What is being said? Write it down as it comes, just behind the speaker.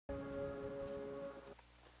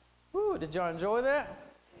Woo, did y'all enjoy that?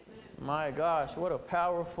 My gosh, what a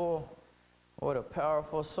powerful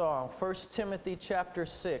song. 1 Timothy chapter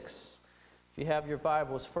 6. If you have your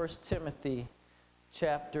Bibles, 1 Timothy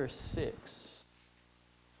chapter 6.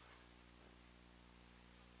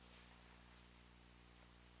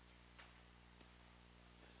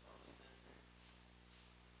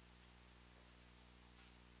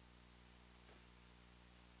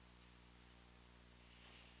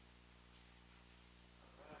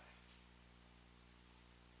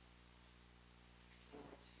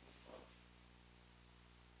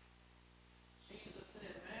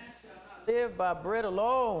 Live by bread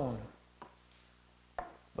alone,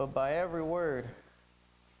 but by every word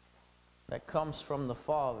that comes from the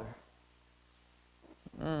Father.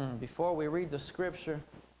 Before we read the scripture,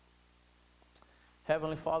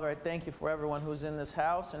 Heavenly Father, I thank you for everyone who's in this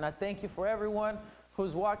house, and I thank you for everyone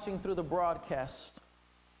who's watching through the broadcast.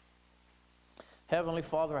 Heavenly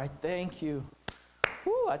Father, I thank you.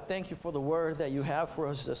 I thank you for the word that you have for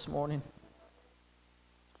us this morning.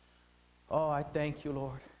 Oh, I thank you,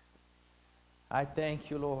 Lord. I thank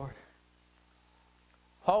you, Lord.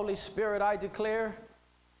 Holy Spirit, I declare,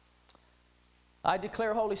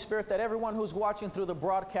 Holy Spirit, that everyone who's watching through the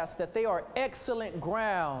broadcast, that they are excellent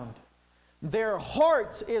ground. Their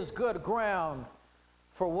heart is good ground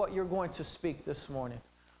for what you're going to speak this morning.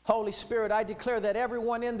 Holy Spirit, I declare that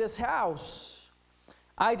everyone in this house,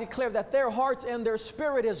 I declare that their heart and their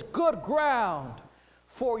spirit is good ground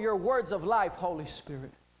for your words of life, Holy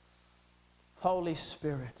Spirit. Holy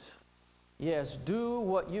Spirit. Yes, do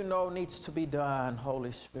what you know needs to be done,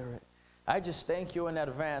 Holy Spirit. I just thank you in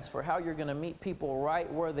advance for how you're going to meet people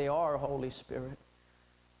right where they are, Holy Spirit.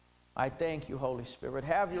 I thank you, Holy Spirit.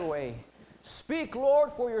 Have your way. Speak,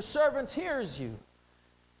 Lord, for your servant hears you.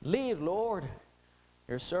 Lead, Lord.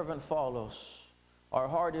 Your servant follows. Our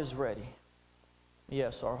heart is ready.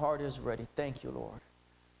 Yes, our heart is ready. Thank you, Lord.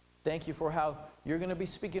 Thank you for how you're going to be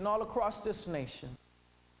speaking all across this nation.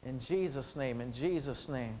 In Jesus' name, in Jesus'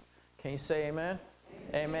 name. Can you say amen?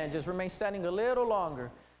 Amen? Amen. Just remain standing a little longer.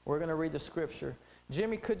 We're going to read the scripture.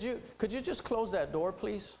 Jimmy, could you just close that door,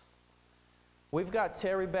 please? We've got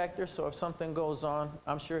Terry back there, so if something goes on,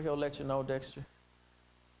 I'm sure he'll let you know, Dexter.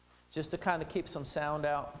 Just to kind of keep some sound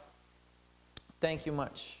out. Thank you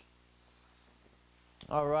much.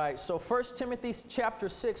 All right, so 1 Timothy chapter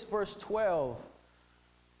 6, verse 12.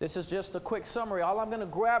 This is just a quick summary. All I'm going to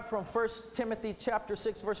grab from 1 Timothy chapter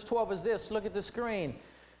 6, verse 12 is this. Look at the screen.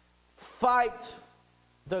 Fight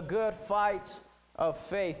the good fight of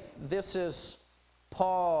faith. This is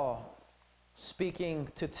Paul speaking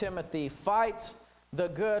to Timothy. Fight the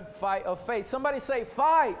good fight of faith. Somebody say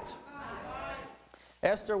fight. Fight.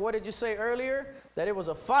 Esther, what did you say earlier? That it was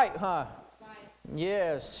a fight, huh? Fight.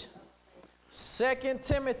 Yes. 2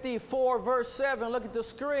 Timothy 4 verse 7. Look at the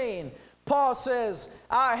screen. Paul says,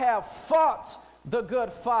 I have fought the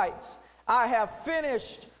good fight. I have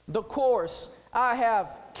finished the course. I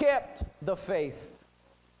have kept the faith.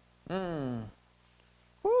 Woo,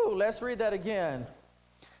 let's read that again.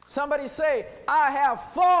 Somebody say, I have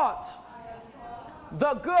fought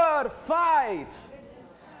the good fight.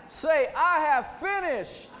 Say, I have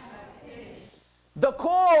finished the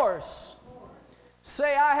course.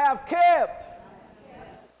 Say, I have kept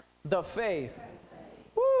the faith.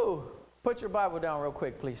 Woo. Put your Bible down real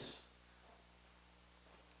quick, please.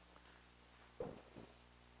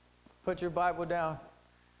 Put your Bible down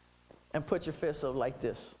and put your fist up like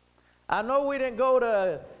this. I know we didn't go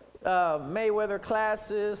to Mayweather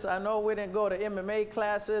classes. I know we didn't go to MMA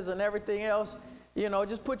classes and everything else. You know,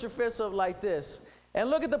 just put your fist up like this. And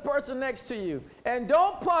look at the person next to you. And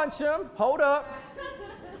don't punch him. Hold up.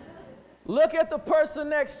 Look at the person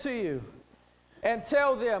next to you and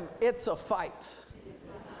tell them it's a fight.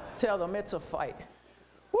 Tell them it's a fight.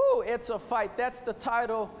 Woo, it's a fight. That's the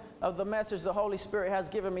title of the message the Holy Spirit has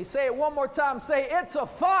given me. Say it one more time. Say, it's a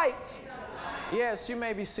fight. Yes, you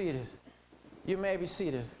may be seated. You may be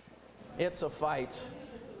seated. It's a fight.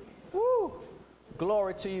 Woo.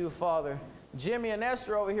 Glory to you, Father. Jimmy and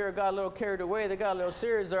Esther over here got a little carried away. They got a little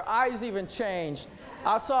serious. Their eyes even changed.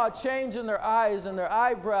 I saw a change in their eyes and their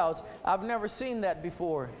eyebrows. I've never seen that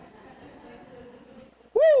before.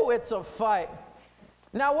 Woo, it's a fight.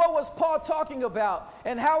 Now, what was Paul talking about,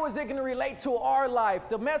 and how is it going to relate to our life?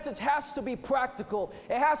 The message has to be practical.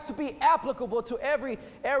 It has to be applicable to every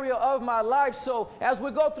area of my life. So as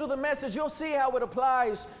we go through the message, you'll see how it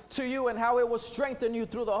applies to you and how it will strengthen you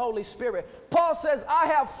through the Holy Spirit. Paul says, I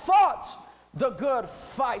have fought the good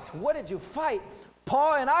fight. What did you fight,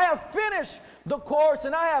 Paul? And I have finished the course,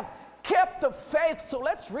 and I have kept the faith. So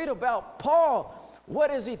let's read about Paul.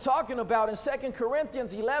 What is he talking about? In 2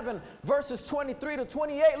 Corinthians 11, verses 23 to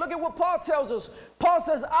 28, look at what Paul tells us. Paul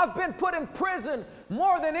says, I've been put in prison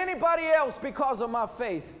more than anybody else because of my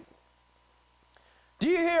faith. Do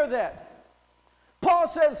you hear that? Paul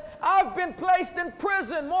says, I've been placed in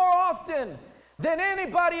prison more often than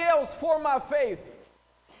anybody else for my faith.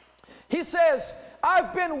 He says,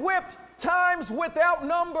 I've been whipped times without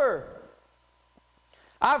number.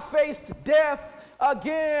 I've faced death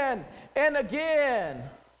again and again.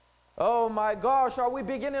 Oh my gosh, are we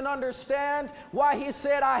beginning to understand why he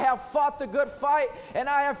said, I have fought the good fight and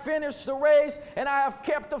I have finished the race and I have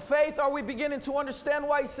kept the faith? Are we beginning to understand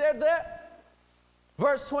why he said that?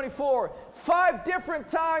 Verse 24, 5 different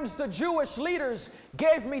times the Jewish leaders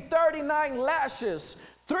gave me 39 lashes.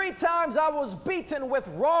 3 times I was beaten with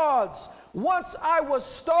rods. Once I was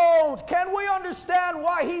stoned. Can we understand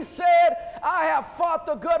why he said, I have fought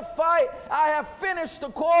the good fight, I have finished the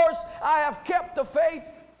course, I have kept the faith?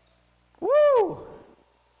 Woo!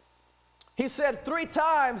 He said, 3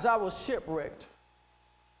 times I was shipwrecked.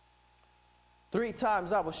 3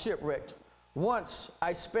 times I was shipwrecked. Once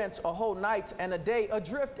I spent a whole night and a day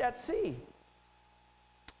adrift at sea.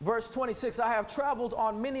 Verse 26, I have traveled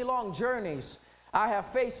on many long journeys. I have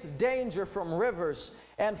faced danger from rivers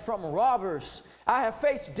and from robbers. I have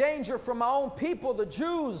faced danger from my own people, the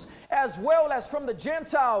Jews, as well as from the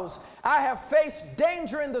Gentiles. I have faced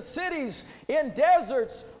danger in the cities, in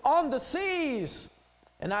deserts, on the seas.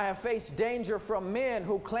 And I have faced danger from men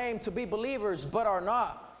who claim to be believers but are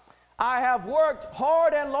not. I have worked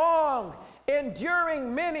hard and long,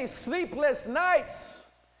 enduring many sleepless nights.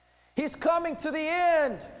 He's coming to the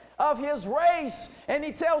end of his race, and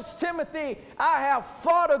he tells Timothy, I have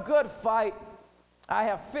fought a good fight. I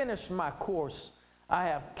have finished my course. I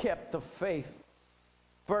have kept the faith.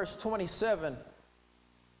 Verse 27,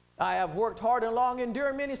 I have worked hard and long,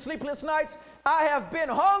 enduring many sleepless nights. I have been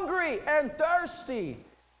hungry and thirsty,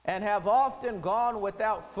 and have often gone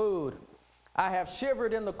without food. I have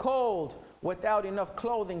shivered in the cold without enough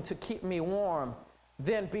clothing to keep me warm.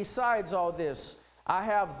 Then besides all this, I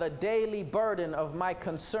have the daily burden of my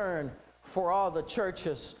concern for all the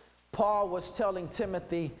churches. Paul was telling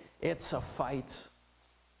Timothy, it's a fight.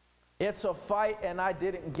 It's a fight, and I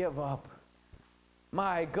didn't give up.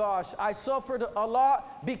 My gosh, I suffered a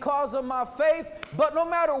lot because of my faith, but no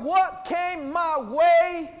matter what came my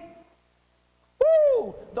way,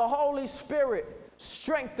 woo, the Holy Spirit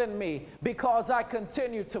strengthened me because I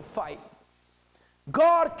continued to fight.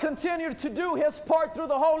 God continued to do his part through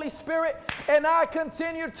the Holy Spirit, and I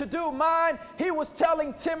continued to do mine. He was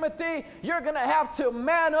telling Timothy, you're going to have to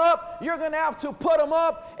man up, you're going to have to put them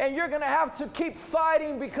up, and you're going to have to keep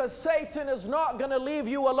fighting, because Satan is not going to leave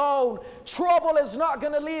you alone. Trouble is not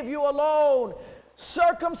going to leave you alone.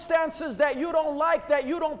 Circumstances that you don't like, that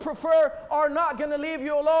you don't prefer, are not going to leave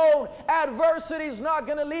you alone. Adversity is not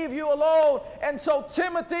going to leave you alone. And so,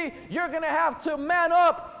 Timothy, you're going to have to man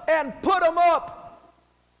up and put them up.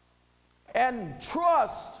 And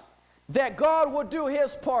trust that God will do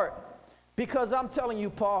his part. Because I'm telling you,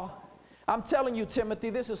 Paul, I'm telling you,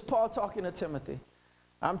 Timothy, this is Paul talking to Timothy.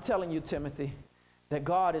 I'm telling you, Timothy, that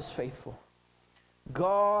God is faithful.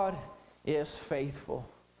 God is faithful.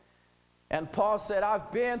 And Paul said, I've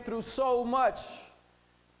been through so much.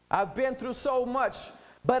 I've been through so much,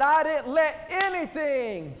 but I didn't let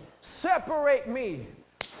anything separate me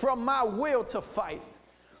from my will to fight.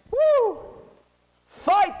 Woo!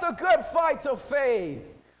 Fight the good fight of faith.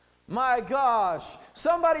 My gosh.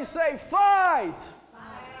 Somebody say, fight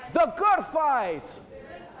the good fight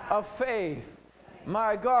of faith.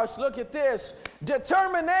 My gosh, look at this.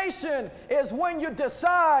 Determination is when you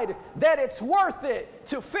decide that it's worth it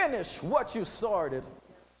to finish what you started.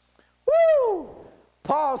 Woo!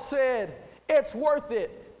 Paul said, it's worth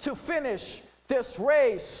it to finish this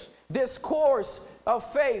race, this course of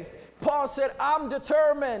faith. Paul said, I'm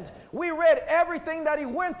determined. We read everything that he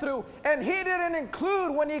went through, and he didn't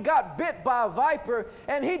include when he got bit by a viper,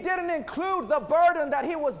 and he didn't include the burden that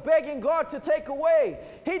he was begging God to take away.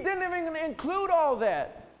 He didn't even include all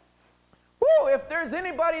that. Woo, if there's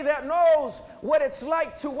anybody that knows what it's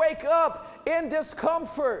like to wake up in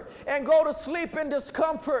discomfort and go to sleep in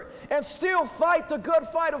discomfort and still fight the good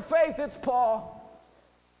fight of faith, it's Paul.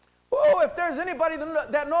 Woo, if there's anybody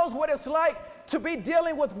that knows what it's like to be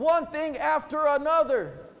dealing with one thing after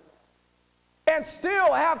another and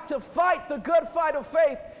still have to fight the good fight of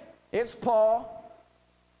faith, it's Paul.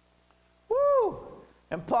 Woo!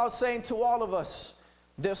 And Paul's saying to all of us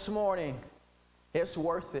this morning, it's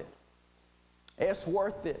worth it. It's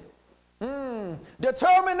worth it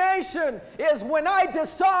Determination is when I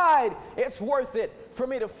decide it's worth it for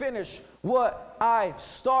me to finish what I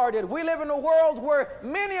started. We live in a world where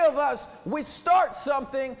many of us, we start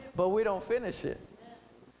something, but we don't finish it.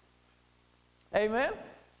 Amen?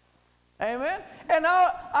 Amen? And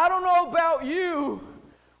I don't know about you,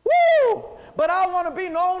 woo, but I want to be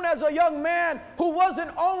known as a young man who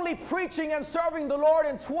wasn't only preaching and serving the Lord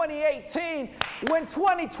in 2018. When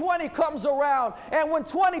 2020 comes around and when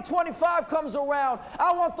 2025 comes around,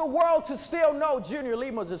 I want the world to still know Junior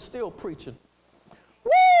Lemus is still preaching.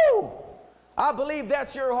 Woo! I believe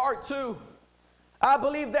that's your heart too. I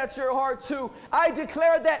believe that's your heart too. I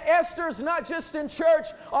declare that Esther's not just in church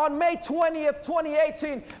on May 20th,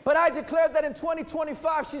 2018, but I declare that in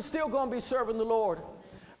 2025 she's still going to be serving the Lord,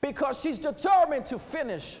 because she's determined to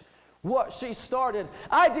finish what she started.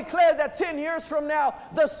 I declare that 10 years from now,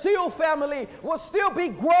 the Seal family will still be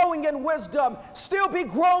growing in wisdom, still be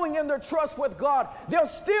growing in their trust with God. They'll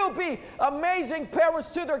still be amazing parents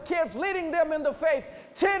to their kids, leading them in the faith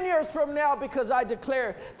 10 years from now, because I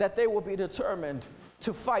declare that they will be determined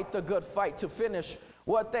to fight the good fight, to finish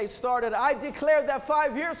what they started. I declare that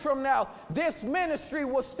 5 years from now, this ministry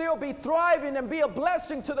will still be thriving and be a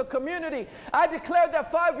blessing to the community. I declare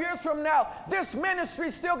that 5 years from now, this ministry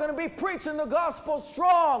is still going to be preaching the gospel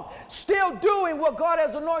strong, still doing what God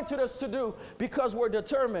has anointed us to do, because we're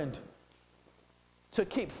determined to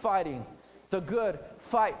keep fighting the good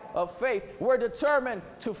fight of faith. We're determined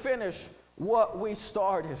to finish what we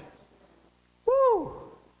started. Woo!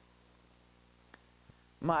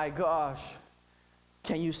 My gosh.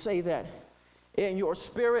 Can you say that in your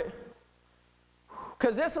spirit?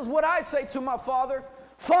 Because this is what I say to my Father.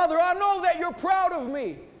 Father, I know that you're proud of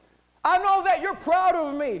me. I know that you're proud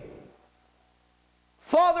of me.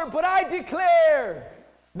 Father, but I declare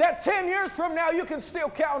that 10 years from now you can still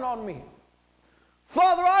count on me.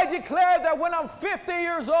 Father, I declare that when I'm 50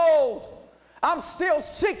 years old, I'm still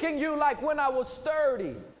seeking you like when I was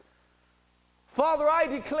 30. Father, I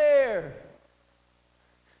declare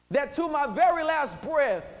that to my very last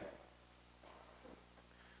breath,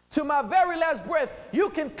 you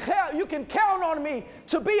can count on me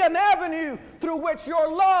to be an avenue through which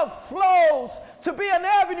your love flows, to be an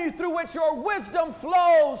avenue through which your wisdom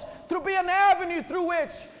flows, to be an avenue through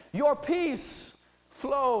which your peace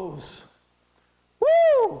flows.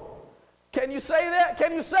 Woo! Can you say that?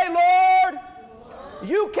 Can you say, Lord,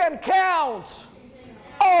 you can count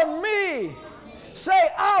on me. Say,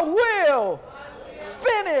 I will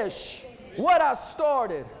finish what I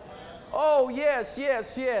started. Oh, yes,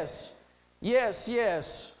 yes, yes. Yes,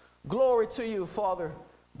 yes. Glory to you, Father.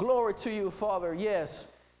 Glory to you, Father. Yes.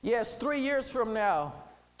 Yes, 3 years from now,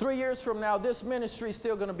 this ministry is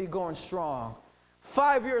still going to be going strong.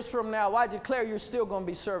 5 years from now, I declare you're still going to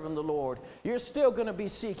be serving the Lord. You're still going to be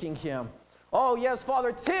seeking Him. Oh, yes,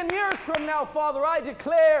 Father. 10 years from now, Father, I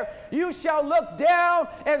declare you shall look down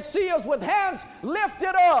and see us with hands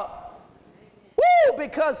lifted up. Woo,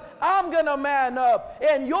 because I'm going to man up,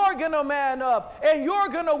 and you're going to man up, and you're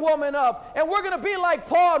going to woman up, and we're going to be like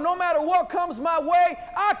Paul. No matter what comes my way,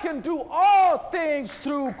 I can do all things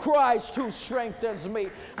through Christ who strengthens me.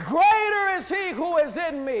 Greater is He who is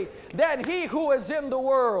in me than he who is in the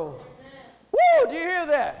world. Woo, do you hear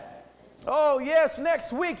that? Oh, yes,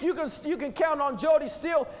 next week you can count on Jody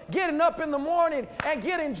still getting up in the morning and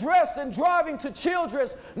getting dressed and driving to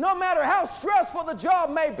Childress, no matter how stressful the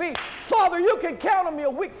job may be. Father, you can count on me a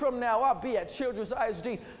week from now. I'll be at Childress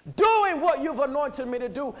ISD doing what you've anointed me to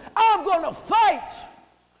do. I'm going to fight.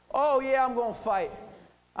 Oh, yeah, I'm going to fight.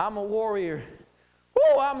 I'm a warrior.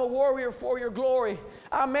 Oh, I'm a warrior for your glory.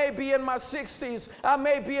 I may be in my 60s. I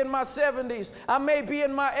may be in my 70s. I may be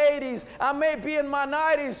in my 80s. I may be in my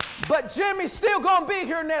 90s. But Jimmy's still going to be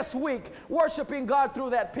here next week worshiping God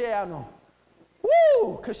through that piano.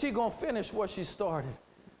 Woo! Because she's going to finish what she started.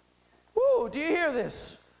 Woo! Do you hear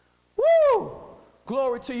this? Woo!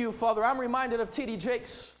 Glory to you, Father. I'm reminded of T.D.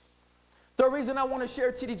 Jakes. The reason I want to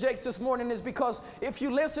share T.D. Jakes this morning is because if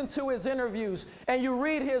you listen to his interviews and you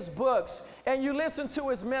read his books and you listen to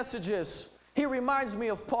his messages, he reminds me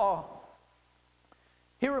of Paul.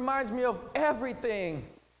 He reminds me of everything,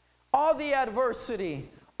 all the adversity,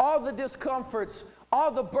 all the discomforts,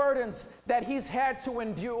 all the burdens that he's had to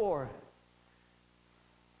endure.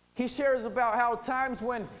 He shares about how times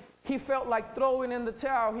when he felt like throwing in the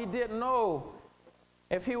towel, he didn't know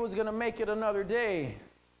if he was going to make it another day.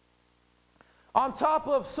 On top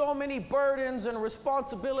of so many burdens and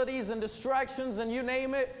responsibilities and distractions and you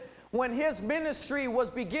name it, when his ministry was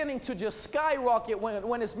beginning to just skyrocket,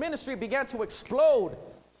 when his ministry began to explode,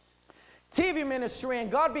 TV ministry, and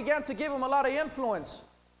God began to give him a lot of influence,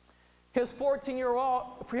 his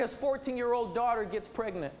 14-year-old daughter gets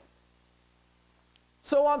pregnant.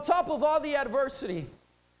 So on top of all the adversity,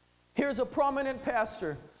 here's a prominent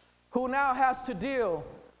pastor who now has to deal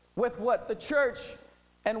with what the church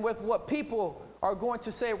and with what people are going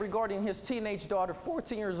to say regarding his teenage daughter,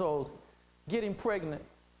 14 years old, getting pregnant.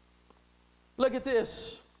 Look at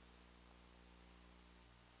this.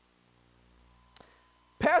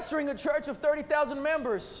 Pastoring a church of 30,000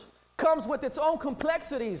 members comes with its own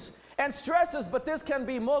complexities and stresses, but this can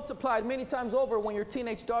be multiplied many times over when your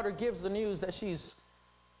teenage daughter gives the news that she's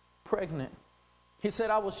pregnant. He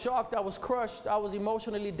said, I was shocked, I was crushed, I was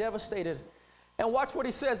emotionally devastated. And watch what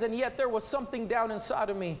he says, and yet there was something down inside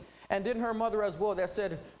of me, and in her mother as well, that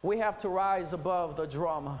said, we have to rise above the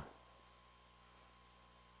drama.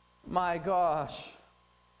 My gosh.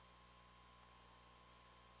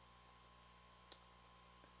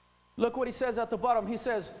 Look what he says at the bottom. He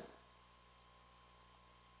says,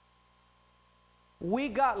 we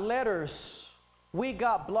got letters, we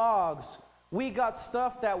got blogs, we got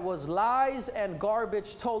stuff that was lies and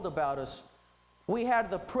garbage told about us. We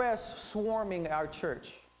had the press swarming our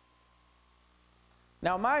church.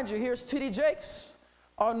 Now, mind you, here's T.D. Jakes,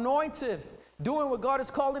 anointed, doing what God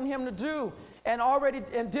is calling him to do,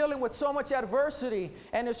 and dealing with so much adversity,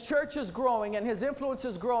 and his church is growing, and his influence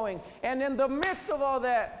is growing. And in the midst of all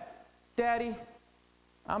that, Daddy,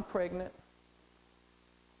 I'm pregnant.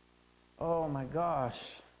 Oh my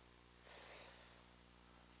gosh.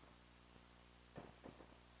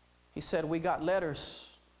 He said, we got letters,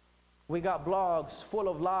 we got blogs full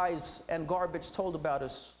of lies and garbage told about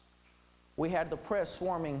us. We had the press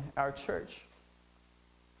swarming our church.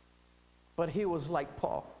 But he was like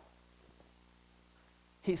Paul.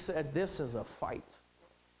 He said, this is a fight.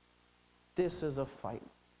 This is a fight.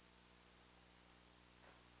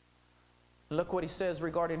 Look what he says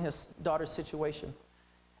regarding his daughter's situation.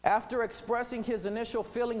 After expressing his initial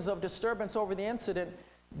feelings of disturbance over the incident,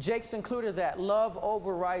 Jakes included that love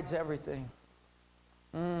overrides everything.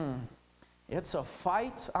 It's a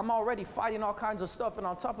fight. I'm already fighting all kinds of stuff, and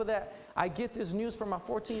on top of that, I get this news from my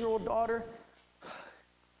 14-year-old daughter.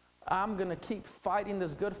 I'm going to keep fighting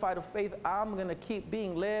this good fight of faith. I'm going to keep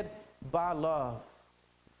being led by love.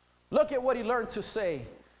 Look at what he learned to say.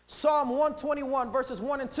 Psalm 121, verses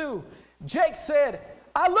 1 and 2. Jake said,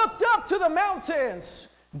 I looked up to the mountains.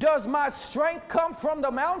 Does my strength come from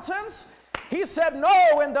the mountains? He said,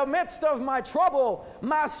 no, in the midst of my trouble,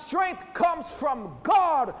 my strength comes from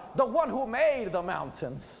God, the one who made the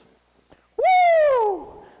mountains.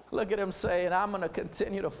 Woo! Look at him saying, I'm going to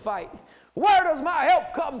continue to fight. Where does my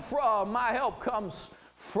help come from? My help comes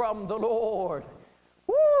from the Lord.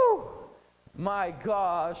 Woo! My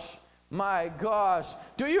gosh. My gosh.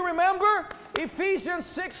 Do you remember Ephesians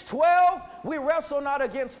 6:12? We wrestle not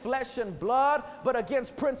against flesh and blood, but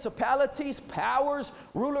against principalities, powers,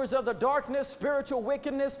 rulers of the darkness, spiritual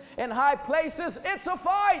wickedness in high places. It's a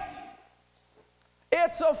fight.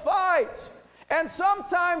 It's a fight. And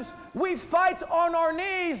sometimes we fight on our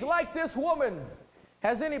knees like this woman.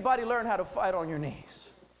 Has anybody learned how to fight on your knees?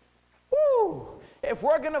 Woo! If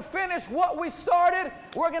we're going to finish what we started,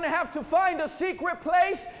 we're going to have to find a secret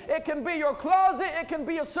place. It can be your closet. It can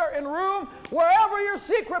be a certain room. Wherever your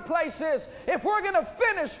secret place is, if we're going to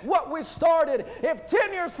finish what we started, if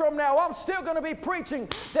 10 years from now I'm still going to be preaching,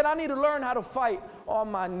 then I need to learn how to fight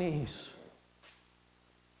on my knees.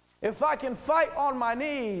 If I can fight on my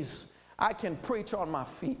knees, I can preach on my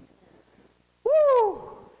feet.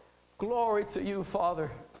 Woo! Glory to you,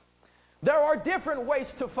 Father. There are different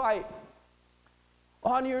ways to fight.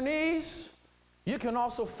 On your knees, you can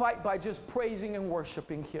also fight by just praising and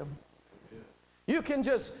worshiping Him. You can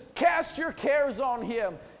just cast your cares on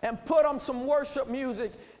Him and put on some worship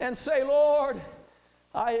music and say, Lord,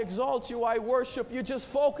 I exalt you, I worship you. Just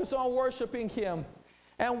focus on worshiping Him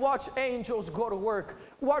and watch angels go to work.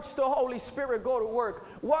 Watch the Holy Spirit go to work.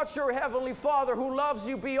 Watch your Heavenly Father who loves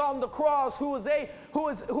you beyond the cross, who is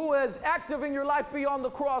active in your life beyond the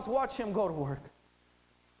cross. Watch Him go to work.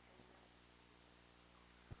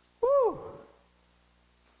 Woo!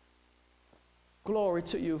 Glory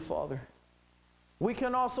to you, Father. We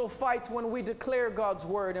can also fight when we declare God's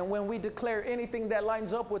word and when we declare anything that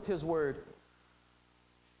lines up with His word.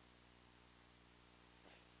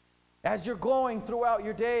 As you're going throughout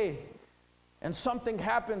your day and something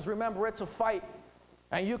happens, remember it's a fight,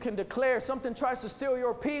 and you can declare, something tries to steal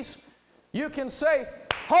your peace, you can say,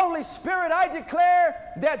 Holy Spirit, I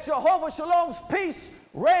declare that Jehovah Shalom's peace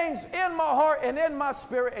reigns in my heart and in my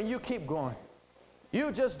spirit, and you keep going.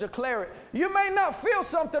 You just declare it. You may not feel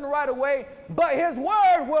something right away, but His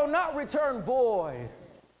word will not return void.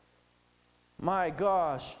 My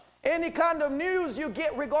gosh. Any kind of news you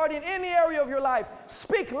get regarding any area of your life,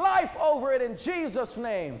 speak life over it in Jesus'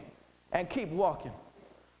 name and keep walking.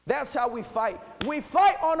 That's how we fight. We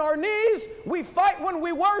fight on our knees, we fight when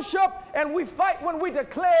we worship, and we fight when we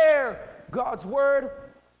declare God's word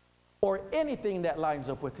or anything that lines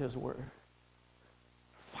up with his word.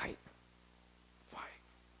 Fight. Fight.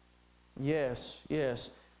 Yes, yes.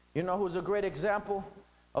 You know who's a great example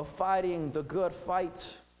of fighting the good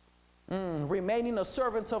fight? Remaining a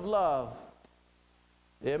servant of love.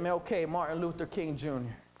 MLK, Martin Luther King Jr.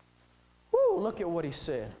 Woo, look at what he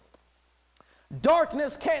said.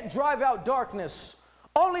 Darkness can't drive out darkness.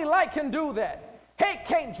 Only light can do that. Hate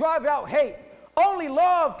can't drive out hate. Only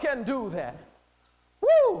love can do that.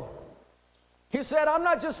 Woo! He said, I'm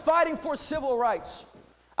not just fighting for civil rights.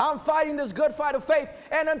 I'm fighting this good fight of faith.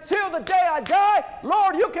 And until the day I die,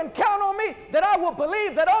 Lord, you can count on me that I will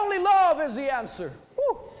believe that only love is the answer.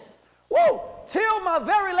 Woo! Woo! Till my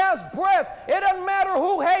very last breath, it doesn't matter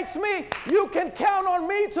who hates me, you can count on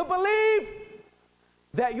me to believe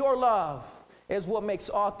that your love is what makes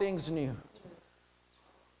all things new.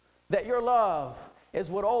 That your love is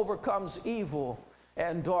what overcomes evil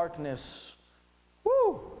and darkness.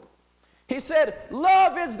 Woo! He said,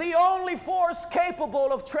 love is the only force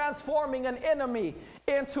capable of transforming an enemy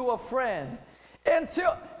into a friend.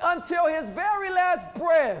 Until his very last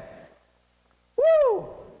breath. Woo!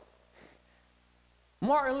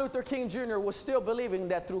 Martin Luther King Jr. was still believing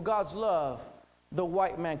that through God's love, the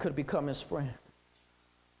white man could become his friend.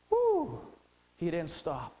 Woo! He didn't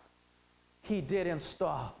stop. He didn't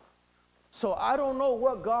stop. So I don't know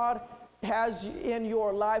what God has in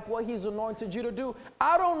your life, what he's anointed you to do.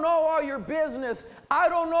 I don't know all your business. I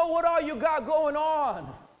don't know what all you got going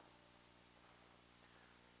on.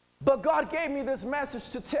 But God gave me this message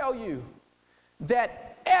to tell you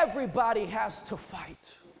that everybody has to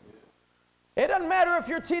fight. It doesn't matter if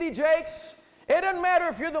you're T.D. Jakes. It doesn't matter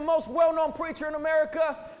if you're the most well-known preacher in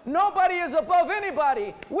America. Nobody is above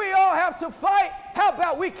anybody. We all have to fight. How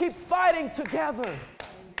about we keep fighting together?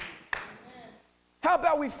 How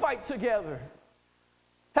about we fight together?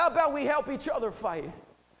 How about we help each other fight?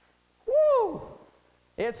 Woo!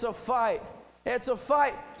 It's a fight. It's a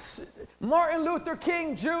fight. Martin Luther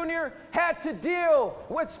King Jr. had to deal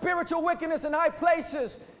with spiritual wickedness in high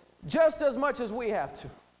places just as much as we have to.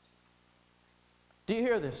 Do you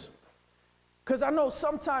hear this? Because I know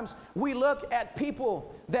sometimes we look at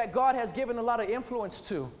people that God has given a lot of influence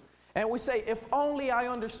to, and we say, if only I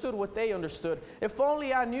understood what they understood, if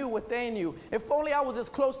only I knew what they knew, if only I was as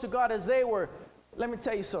close to God as they were. Let me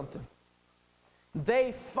tell you something.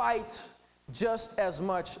 They fight just as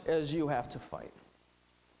much as you have to fight.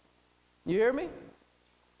 You hear me?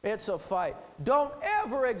 It's a fight. Don't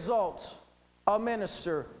ever exalt a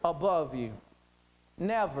minister above you.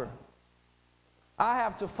 Never. I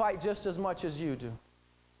have to fight just as much as you do.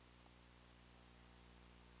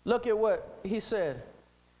 Look at what he said.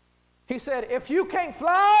 He said, if you can't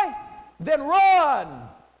fly, then run.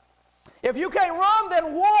 If you can't run,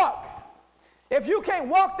 then walk. If you can't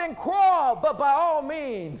walk, then crawl. But by all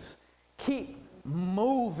means, keep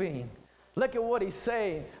moving. Look at what he's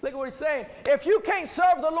saying. Look at what he's saying. If you can't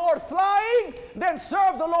serve the Lord flying, then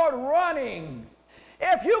serve the Lord running.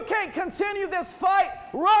 If you can't continue this fight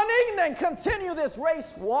running, then continue this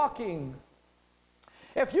race walking.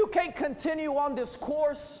 If you can't continue on this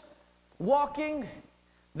course walking,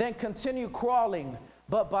 then continue crawling.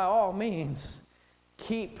 But by all means,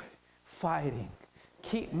 keep fighting.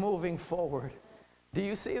 Keep moving forward. Do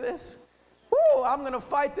you see this? Woo, I'm going to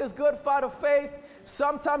fight this good fight of faith.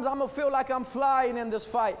 Sometimes I'm going to feel like I'm flying in this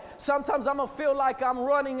fight. Sometimes I'm going to feel like I'm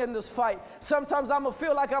running in this fight. Sometimes I'm going to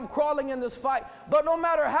feel like I'm crawling in this fight. But no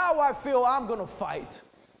matter how I feel, I'm going to fight.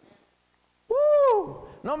 Woo!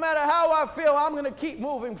 No matter how I feel, I'm going to keep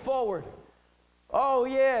moving forward. Oh,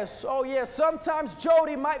 yes. Oh, yes. Sometimes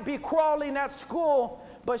Jody might be crawling at school,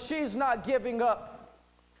 but she's not giving up.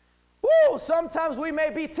 Woo! Sometimes we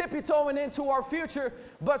may be tippy-toeing into our future,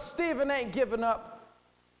 but Stephen ain't giving up.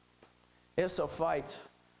 It's a fight.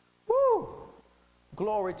 Woo!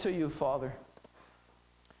 Glory to you, Father.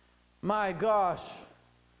 My gosh.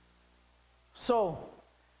 So,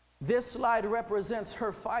 this slide represents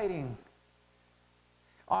her fighting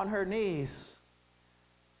on her knees.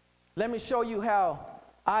 Let me show you how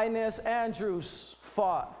Inez Andrews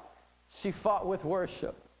fought. She fought with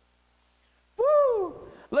worship. Woo!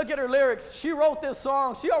 Look at her lyrics. She wrote this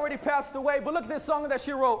song. She already passed away, but look at this song that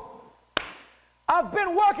she wrote. I've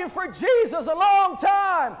been working for Jesus a long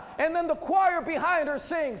time. And then the choir behind her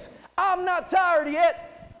sings, I'm not tired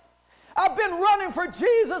yet. I've been running for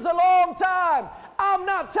Jesus a long time. I'm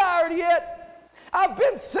not tired yet. I've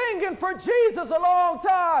been singing for Jesus a long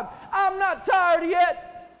time. I'm not tired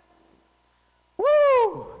yet.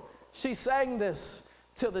 Woo! She sang this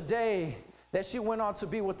till the day that she went on to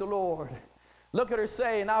be with the Lord. Look at her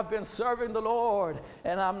saying, I've been serving the Lord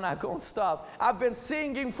and I'm not going to stop. I've been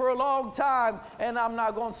singing for a long time and I'm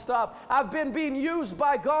not going to stop. I've been being used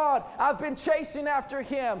by God. I've been chasing after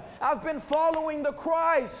Him. I've been following the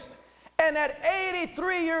Christ. And at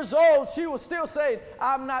 83 years old, she was still saying,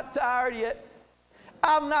 I'm not tired yet.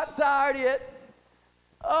 I'm not tired yet.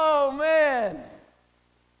 Oh, man.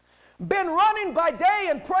 Been running by day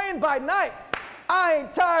and praying by night. I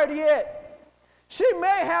ain't tired yet. She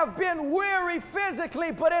may have been weary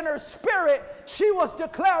physically, but in her spirit, she was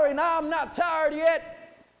declaring, I'm not tired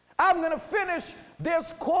yet. I'm going to finish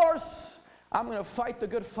this course. I'm going to fight the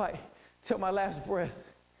good fight till my last breath.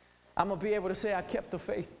 I'm going to be able to say I kept the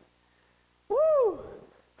faith. Woo!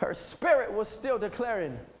 Her spirit was still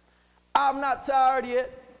declaring, I'm not tired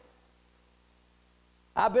yet.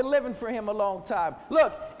 I've been living for Him a long time.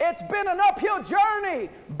 Look, it's been an uphill journey,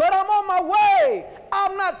 but I'm on my way.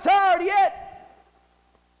 I'm not tired yet.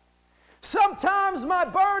 Sometimes my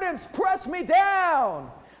burdens press me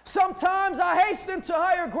down. Sometimes I hasten to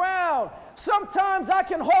higher ground. Sometimes I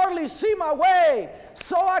can hardly see my way.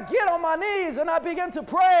 So I get on my knees and I begin to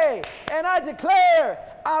pray. And I declare,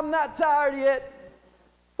 I'm not tired yet.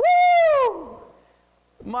 Woo!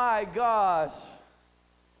 My gosh.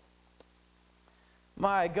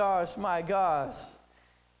 My gosh, my gosh.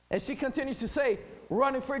 And she continues to say,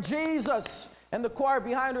 running for Jesus. And the choir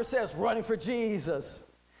behind her says, running for Jesus.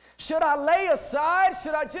 Should I lay aside?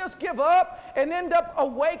 Should I just give up and end up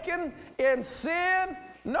awakened in sin?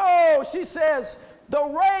 No, she says, the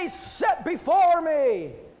race set before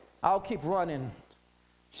me. I'll keep running.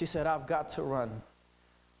 She said, I've got to run.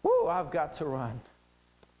 Woo, I've got to run.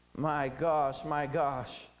 My gosh, my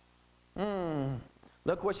gosh.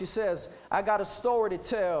 Look what she says. I got a story to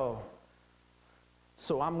tell.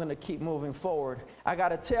 So I'm going to keep moving forward. I got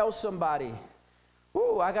to tell somebody.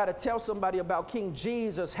 Ooh, I got to tell somebody about King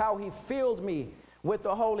Jesus, how He filled me with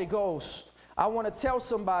the Holy Ghost. I want to tell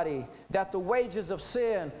somebody that the wages of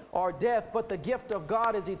sin are death, but the gift of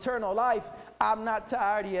God is eternal life. I'm not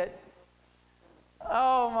tired yet.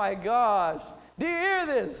 Oh my gosh. Do you hear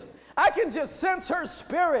this? I can just sense her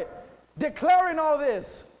spirit declaring all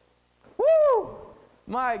this. Woo!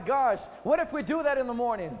 My gosh. What if we do that in the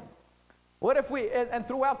morning? What if we, and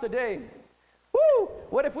throughout the day? Woo!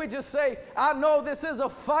 What if we just say, I know this is a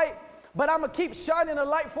fight, but I'm going to keep shining a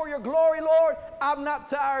light for your glory, Lord. I'm not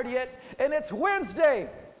tired yet. And it's Wednesday.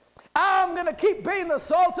 I'm going to keep being the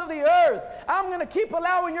salt of the earth. I'm going to keep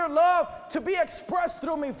allowing your love to be expressed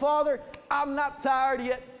through me, Father. I'm not tired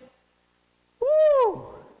yet. Woo!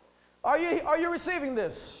 Are you receiving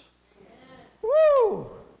this? Woo!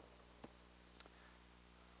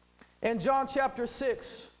 In John chapter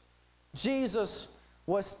 6, Jesus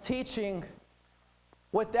was teaching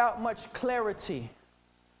without much clarity.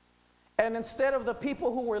 And instead of the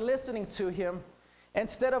people who were listening to Him,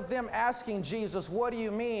 instead of them asking Jesus, what do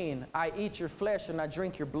you mean, I eat your flesh and I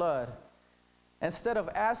drink your blood? Instead of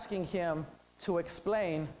asking Him to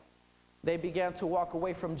explain, they began to walk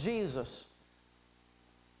away from Jesus.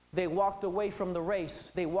 They walked away from the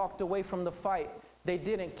race. They walked away from the fight. They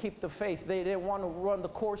didn't keep the faith. They didn't want to run the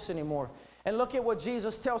course anymore. And look at what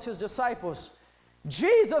Jesus tells His disciples.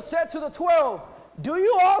 Jesus said to the 12, do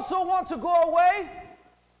you also want to go away?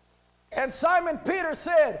 And Simon Peter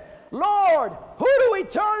said, Lord, who do we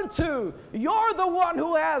turn to? You're the one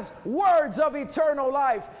who has words of eternal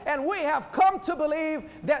life. And we have come to believe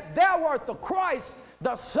that thou art the Christ,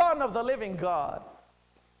 the Son of the living God.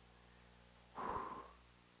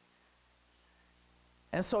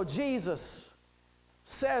 And so Jesus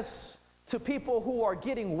says to people who are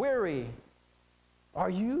getting weary, are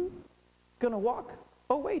you going to walk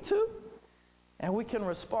away too? And we can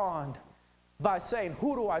respond by saying,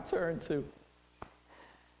 who do I turn to?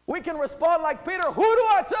 We can respond like Peter, who do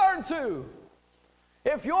I turn to?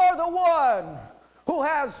 If you're the one who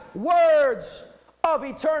has words of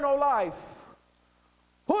eternal life,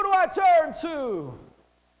 who do I turn to?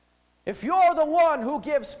 If you're the one who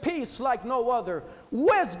gives peace like no other,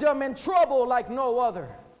 wisdom in trouble like no other,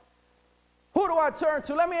 who do I turn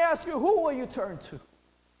to? Let me ask you, who will you turn to?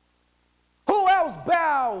 Who else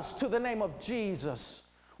bows to the name of Jesus?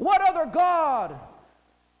 What other God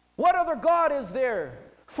is there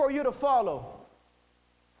for you to follow?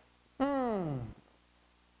 Who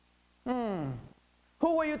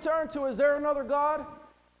will you turn to? Is there another God?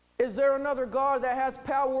 Is there another God that has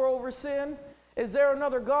power over sin? Is there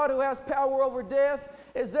another God who has power over death?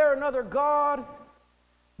 Is there another God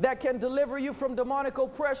that can deliver you from demonic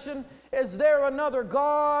oppression? Is there another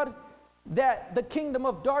God that the kingdom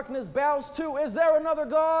of darkness bows to? Is there another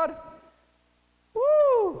God?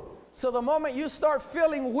 Woo! So the moment you start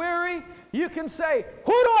feeling weary, you can say,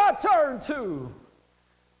 who do I turn to?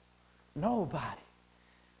 Nobody.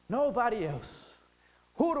 Nobody else.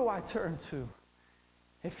 Who do I turn to?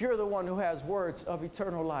 If you're the one who has words of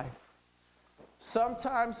eternal life.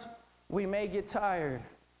 Sometimes we may get tired.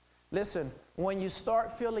 Listen, when you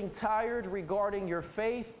start feeling tired regarding your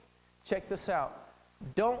faith, check this out.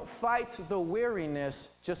 Don't fight the weariness.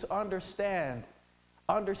 Just understand.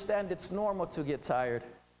 Understand it's normal to get tired.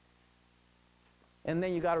 And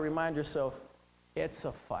then you got to remind yourself, it's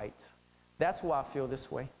a fight. That's why I feel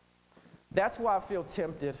this way. That's why I feel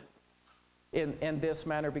tempted in this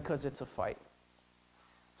manner, because it's a fight.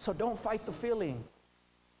 So don't fight the feeling.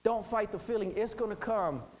 Don't fight the feeling. It's going to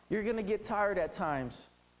come. You're going to get tired at times.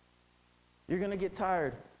 You're going to get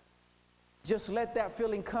tired. Just let that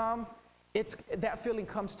feeling come. That feeling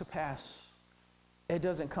comes to pass. It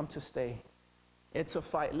doesn't come to stay. It's a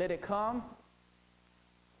fight. Let it come.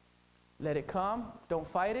 Let it come. Don't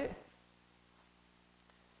fight it.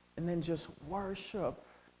 And then just worship.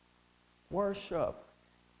 Worship.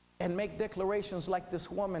 And make declarations like this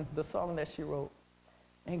woman, the song that she wrote.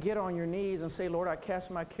 And get on your knees and say, Lord, I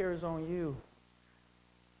cast my cares on you.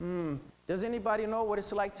 Does anybody know what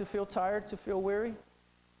it's like to feel tired, to feel weary?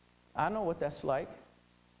 I know what that's like.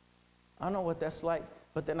 I know what that's like.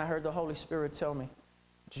 But then I heard the Holy Spirit tell me,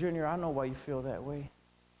 Junior, I know why you feel that way.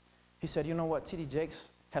 He said, you know what? T.D. Jakes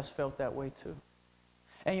has felt that way too.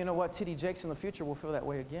 And you know what? T.D. Jakes in the future will feel that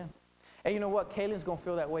way again. And you know what? Kaylin's going to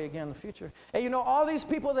feel that way again in the future. And you know, all these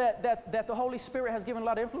people that the Holy Spirit has given a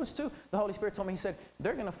lot of influence to, the Holy Spirit told me, he said,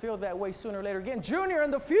 they're going to feel that way sooner or later again. Junior,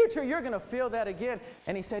 in the future, you're going to feel that again.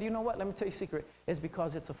 And he said, you know what? Let me tell you a secret. It's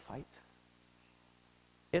because it's a fight.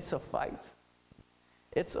 It's a fight.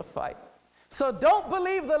 It's a fight. So don't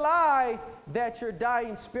believe the lie that you're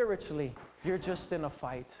dying spiritually. You're just in a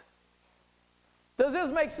fight. Does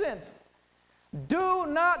this make sense? Do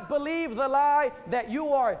not believe the lie that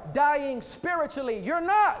you are dying spiritually. You're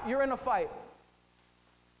not. You're in a fight.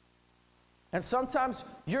 And sometimes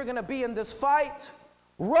you're going to be in this fight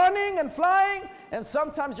running and flying, and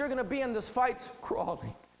sometimes you're going to be in this fight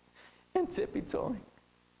crawling and tippy-toeing.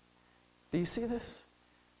 Do you see this?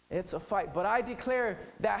 It's a fight. But I declare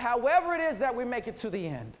that however it is that we make it to the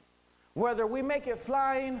end, whether we make it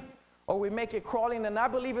flying or we make it crawling, and I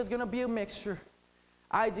believe it's going to be a mixture,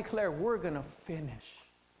 I declare we're going to finish.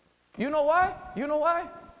 You know why? You know why?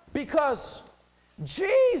 Because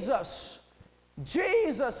Jesus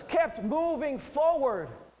kept moving forward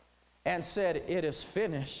and said, it is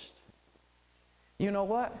finished. You know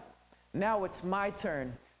what? Now it's my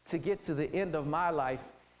turn to get to the end of my life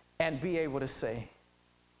and be able to say,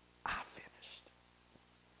 I finished.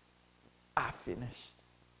 I finished.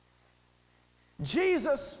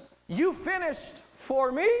 Jesus, you finished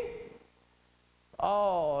for me.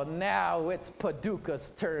 Oh, now it's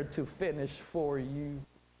Paducah's turn to finish for you.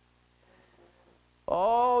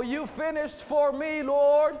 Oh, you finished for me,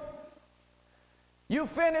 Lord. You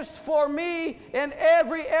finished for me in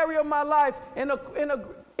every area of my life,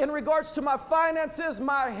 in regards to my finances,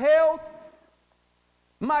 my health,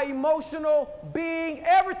 my emotional being,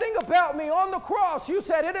 everything about me on the cross. You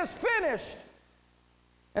said it is finished.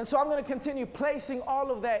 And so I'm going to continue placing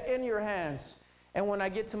all of that in your hands. And when I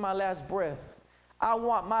get to my last breath, I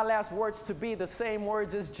want my last words to be the same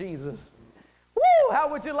words as Jesus. Woo! How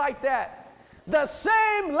would you like that? The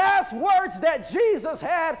same last words that Jesus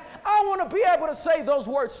had, I want to be able to say those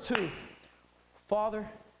words too. Father,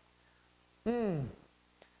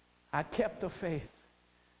 I kept the faith.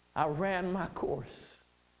 I ran my course.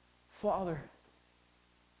 Father,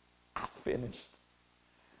 I finished.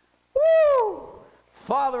 Woo!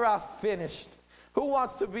 Father, I finished. Who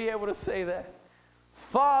wants to be able to say that?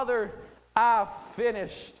 Father, I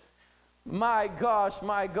finished. My gosh,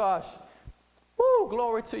 my gosh. Woo,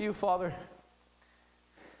 glory to you, Father.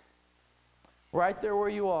 Right there where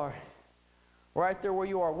you are. Right there where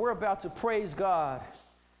you are. We're about to praise God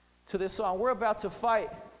to this song. We're about to fight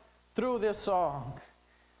through this song.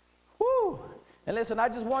 Woo. And listen, I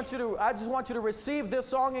just want you to receive this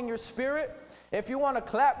song in your spirit. If you want to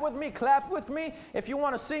clap with me, clap with me. If you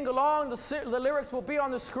want to sing along, the lyrics will be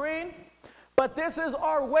on the screen. But this is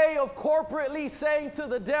our way of corporately saying to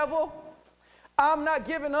the devil, I'm not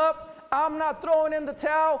giving up. I'm not throwing in the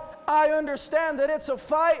towel. I understand that it's a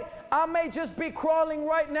fight. I may just be crawling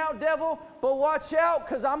right now, devil, but watch out,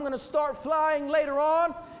 because I'm going to start flying later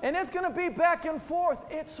on, and it's going to be back and forth.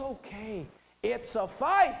 It's okay. It's a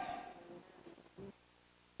fight.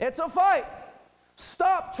 It's a fight.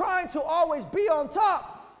 Stop trying to always be on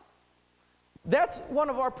top. That's one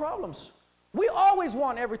of our problems. We always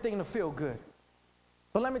want everything to feel good.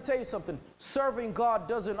 But let me tell you something. Serving God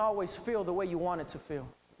doesn't always feel the way you want it to feel.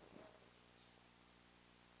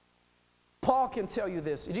 Paul can tell you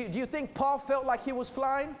this. Do you think Paul felt like he was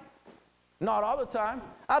flying? Not all the time.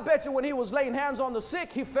 I bet you when he was laying hands on the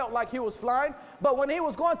sick, he felt like he was flying. But when he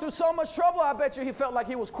was going through so much trouble, I bet you he felt like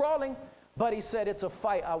he was crawling. But he said, it's a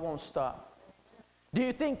fight, I won't stop. Do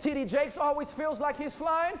you think T.D. Jakes always feels like he's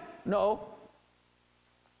flying? No.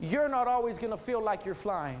 You're not always going to feel like you're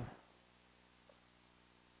flying.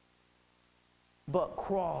 But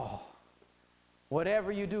crawl.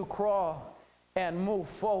 Whatever you do, crawl and move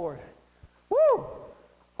forward. Woo!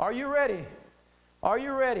 Are you ready? Are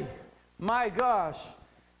you ready? My gosh.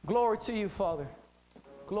 Glory to you, Father.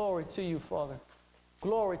 Glory to you, Father.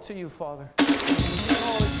 Glory to you, Father. Glory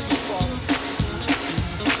to you, Father.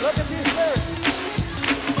 Look at these lyrics.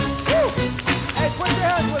 Woo! Hey, put your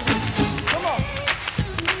hands with me. Come on.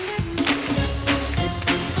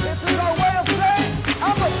 This is our way of saying,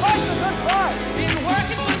 I'm a fight the good fight. Been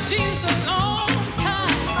working for Jesus a long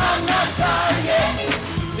time. I'm not tired yet.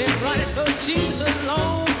 Been running for Jesus a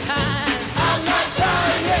long time. I'm not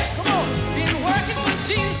tired yet. Come on. Been working for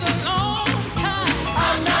Jesus a long time.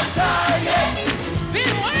 I'm not tired yet.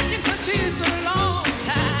 Been working for Jesus a long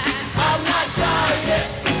time. I'm not tired yet.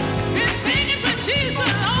 Been singing for Jesus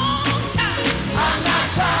a long time. I'm not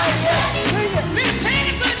tired yet. Sing it. Been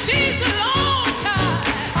singing for Jesus a long time.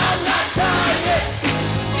 I'm not tired yet.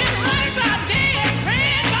 Been running by day and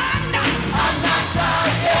praying by night. I'm not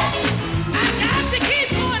tired yet. I got to keep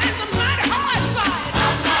going. It's a mighty hard fight.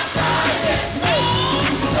 I'm not tired yet. No,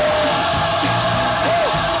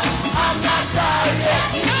 I'm not tired yet.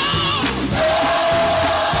 no,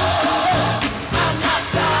 I'm not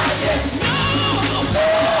tired yet. no,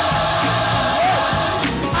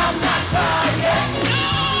 I'm not tired yet.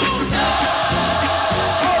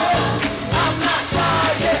 I'm not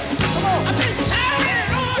tired yet. Come on. I've been serving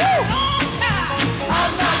the Lord a long time.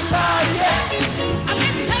 I'm not tired yet. I've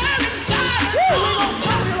been serving God a We're long gonna time.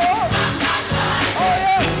 serve you, Lord. I'm not tired. Oh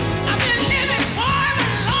yeah. I've been living for Him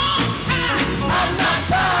a long time. I'm not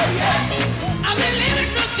tired yet. I've been living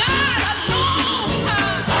for God a long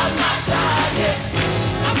time. I'm not tired yet.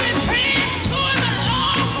 I've been praying to Him a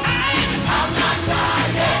long time. I'm not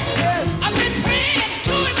tired yet. Yes. I've been praying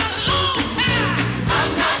to Him a long time.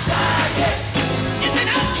 I'm not tired yet. Is it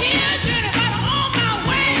up here, journey, but on my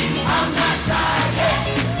way? I'm not tired yet.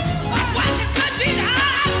 Watching for Jesus,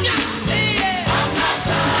 I've got to say it. I'm not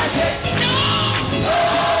tired yet. No,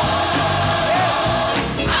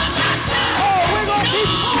 I'm not tired. Oh, we're gonna keep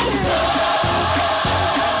moving.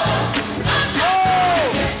 I'm not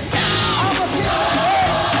tired. No, I'm gonna keep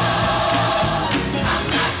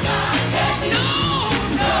no,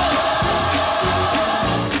 no.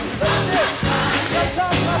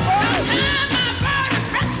 Sometimes my body, Sometimes my burden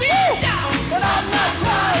press me down. but I'm not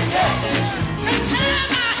tired yet.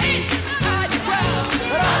 Sometimes I hasten to hide the ground.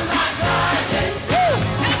 But I'm not tired yet.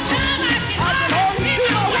 Sometimes I can hardly see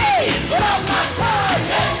my way. But I'm not tired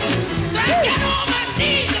yet. So I get on my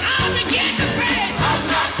knees and I begin to pray. I'm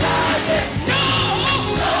not tired yet. No,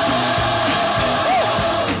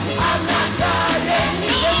 I'm not tired yet.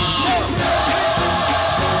 no,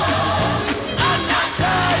 I'm not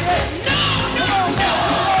tired yet. no, no, no,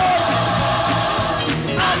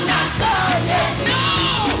 I'm not tired yet. no.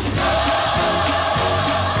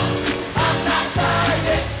 I'm not tired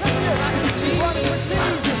yet. Running for Jesus.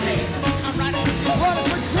 I'm running to Running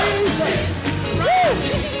for Jesus. Woo!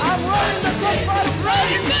 I'm running the good fight of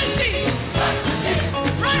running faith. for Jesus.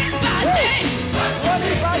 Running by day,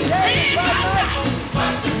 Running by day, praying by by night. night.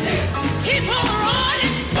 Keep on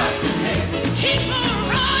running. Keep on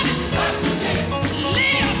running.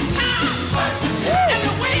 Lay aside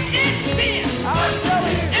every weight and sin. I'm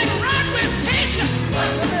telling you. And run with patience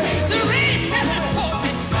the race set before me.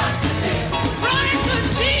 Running for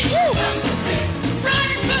Jesus.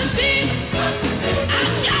 Running for Jesus.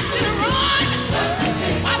 I've got to run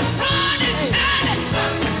while the sun is shining.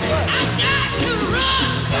 I've got to run.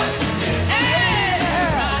 Hey,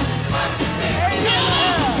 run.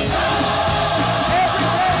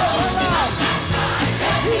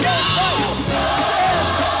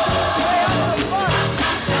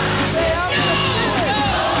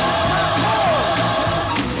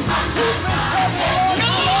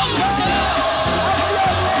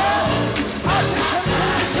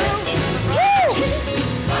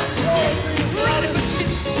 Running for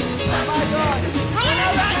Jesus.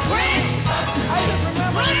 Running by grace.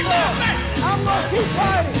 Running by mercy. I'm gonna keep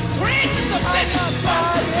fighting. Grace is I'm not sufficient.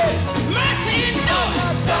 tired yet. Mercy endures.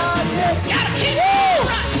 I'm not tired yet. Gotta keep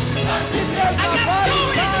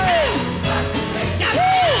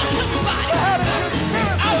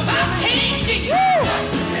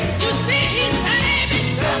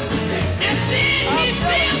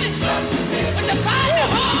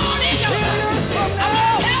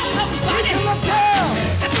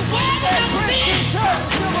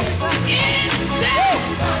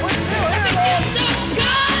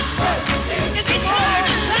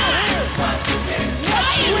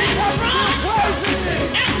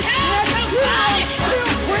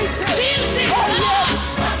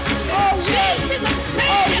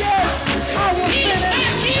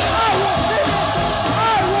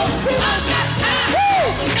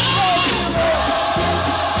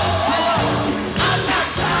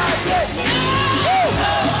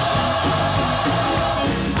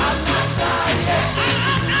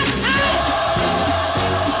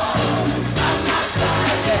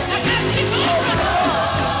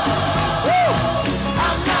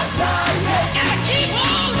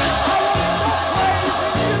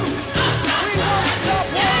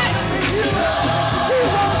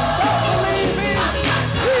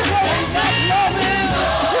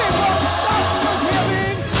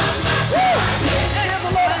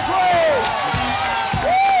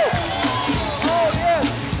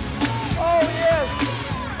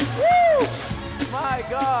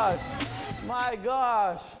My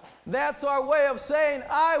gosh. That's our way of saying,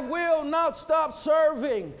 I will not stop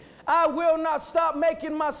serving. I will not stop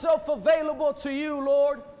making myself available to you,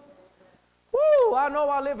 Lord. Woo! I know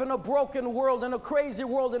I live in a broken world, in a crazy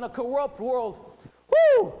world, in a corrupt world.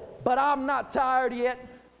 Woo! But I'm not tired yet.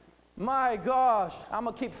 My gosh, I'm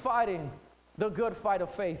going to keep fighting the good fight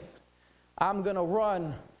of faith. I'm going to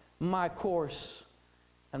run my course.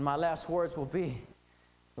 And my last words will be,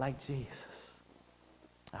 like Jesus,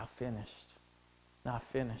 I finished. I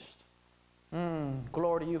finished.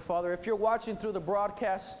 Glory to you, Father. If you're watching through the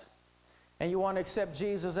broadcast and you want to accept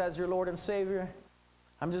Jesus as your Lord and Savior,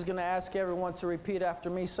 I'm just going to ask everyone to repeat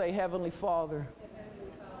after me. Say, Heavenly Father,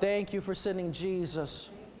 thank you for sending Jesus.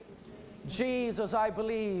 Jesus, I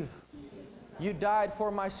believe you died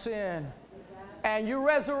for my sin and you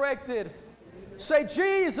resurrected. Say,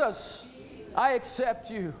 Jesus, I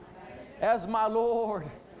accept you as my Lord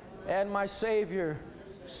and my Savior.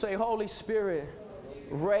 Say, Holy Spirit,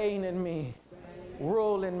 reign in me,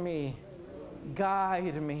 rule in me,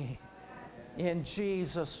 guide me in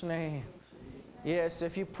Jesus' name. Yes,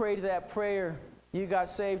 if you prayed that prayer, you got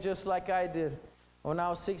saved just like I did. When I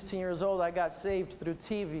was 16 years old, I got saved through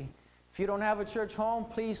TV. If you don't have a church home,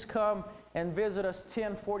 please come and visit us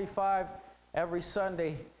 1045 every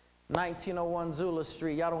Sunday, 1901 Zula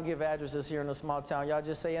Street. Y'all don't give addresses here in a small town. Y'all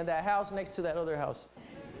just say in that house next to that other house.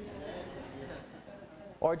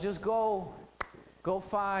 Or just go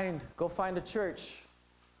find a church,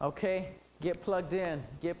 okay? Get plugged in,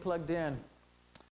 get plugged in.